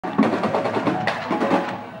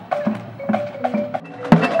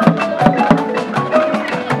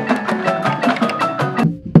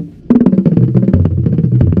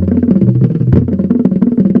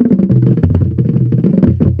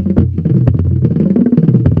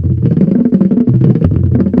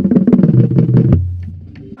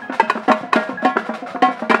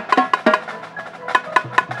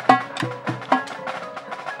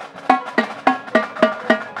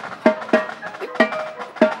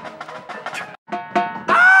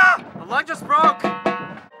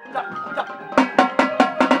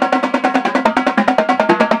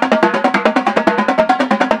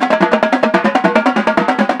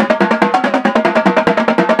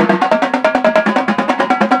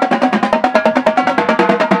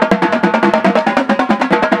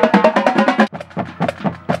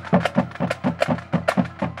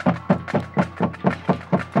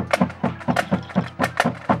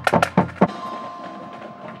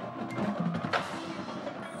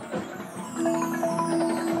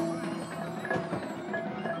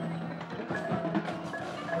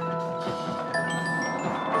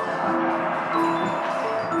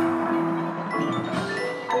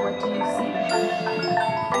Do you see?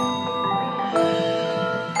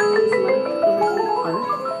 Does life imitate art?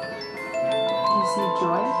 Do you see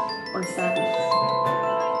joy or sadness?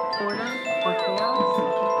 Order or chaos?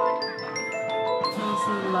 Do you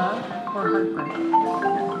see love or heartbreak?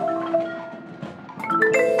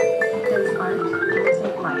 Does art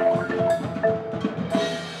imitate life?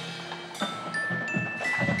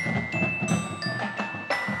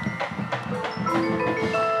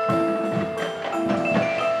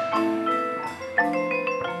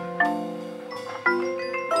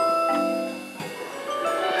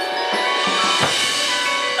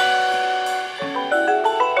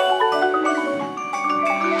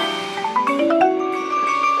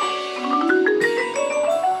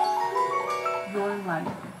 Your life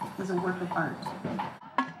is a work of art.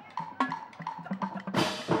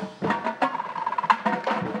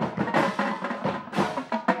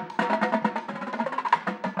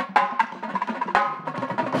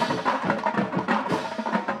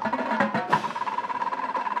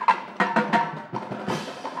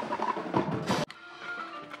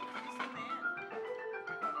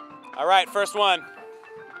 All right, first one.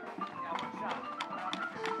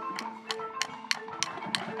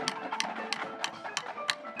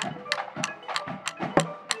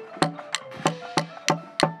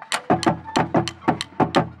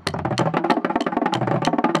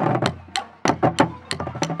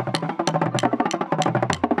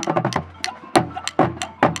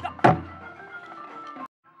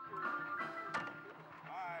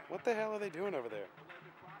 What the hell are they doing over there?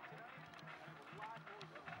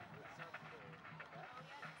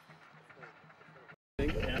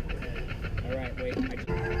 All right, wait.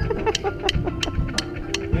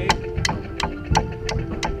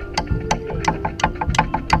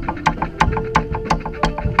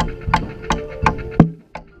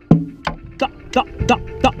 Stop.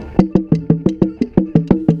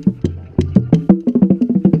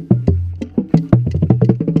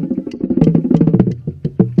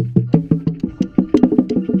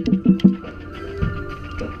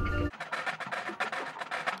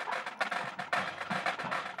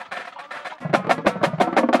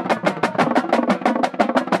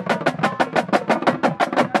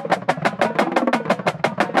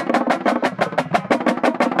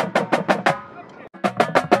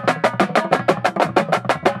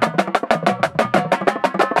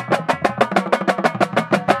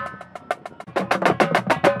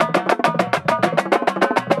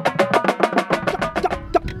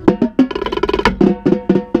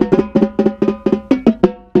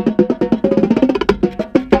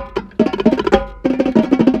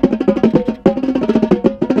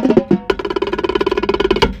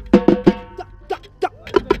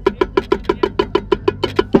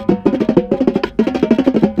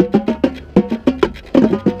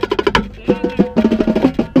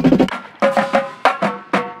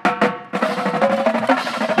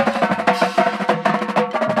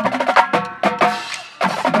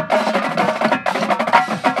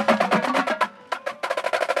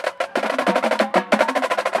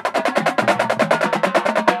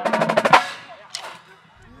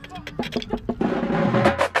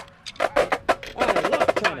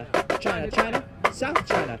 China, South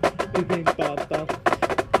China, bing bing bum bum.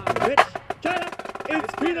 Rich China,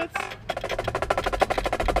 it's peanuts.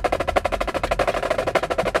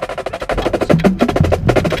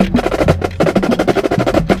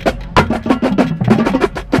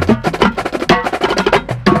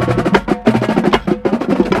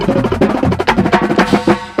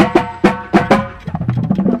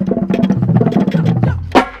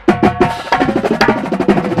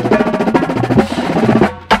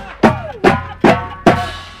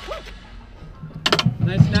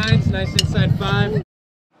 Nice nines, nice inside five.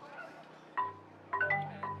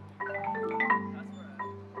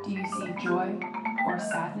 Do you see joy or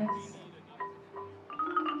sadness?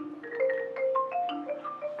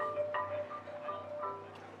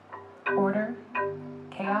 Order,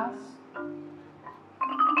 chaos?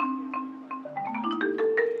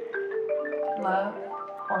 Love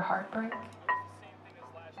or heartbreak?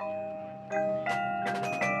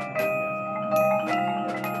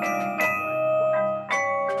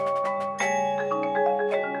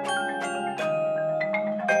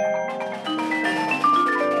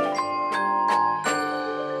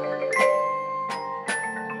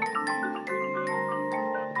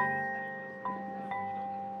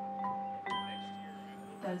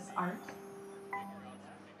 Does art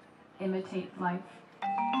imitate life?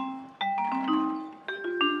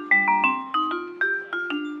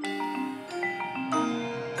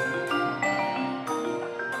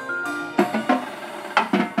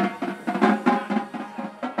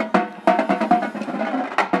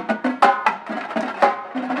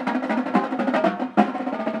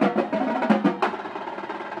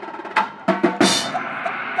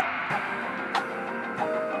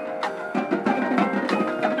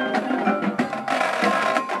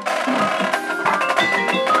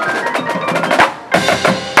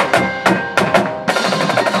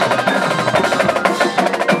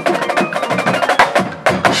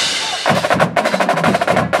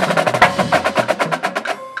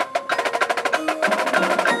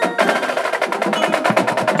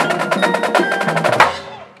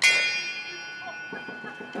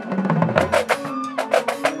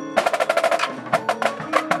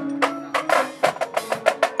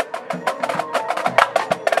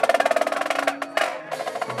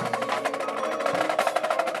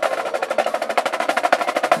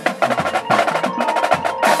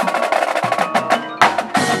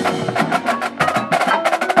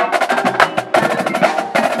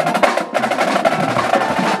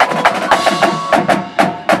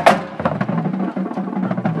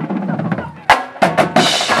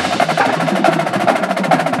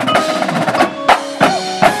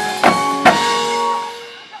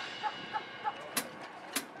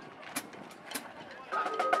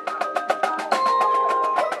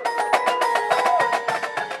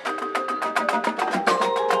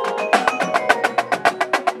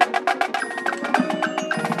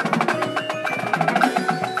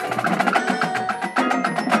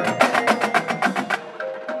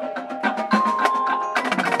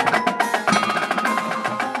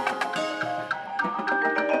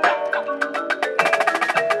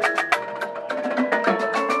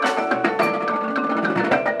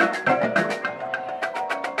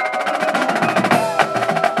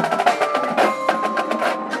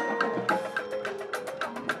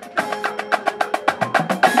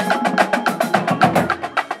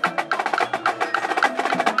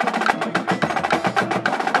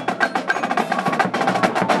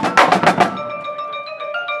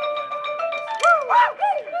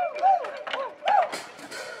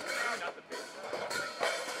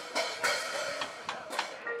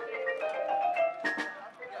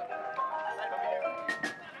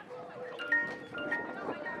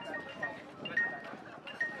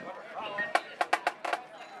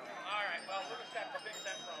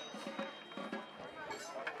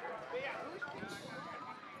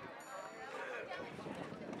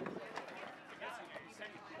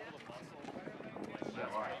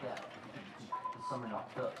 Something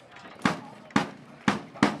off the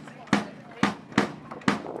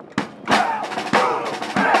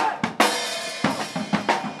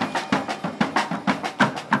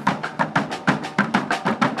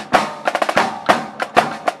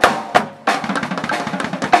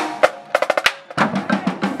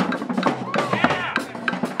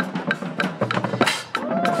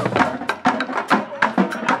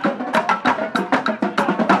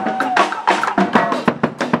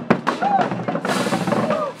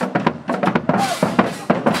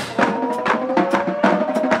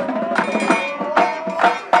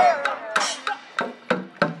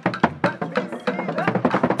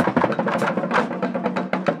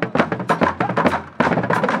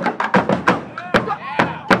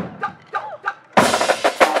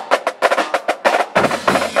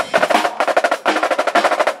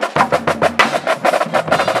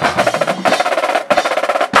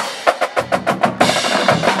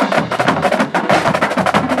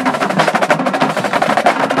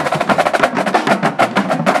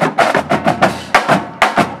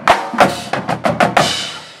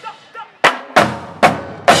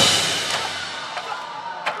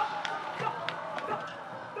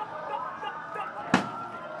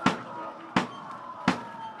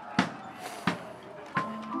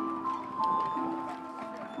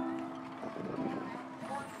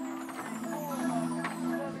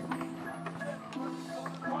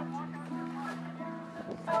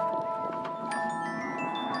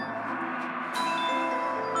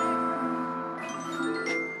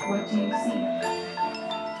What do you see?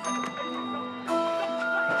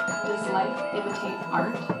 Does life imitate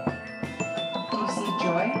art? Do you see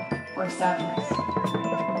joy or sadness?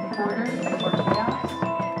 Order or chaos?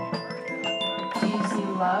 Do you see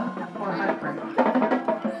love or heartbreak?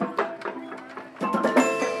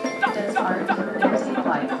 Does art imitate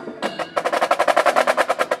life?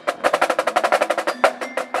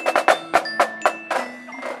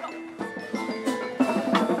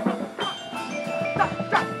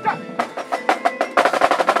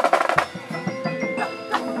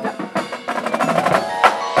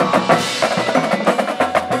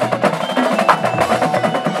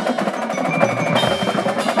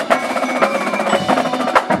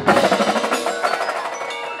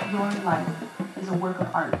 Your life is a work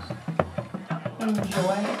of art. In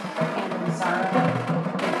joy and in sorrow,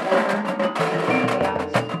 in order and in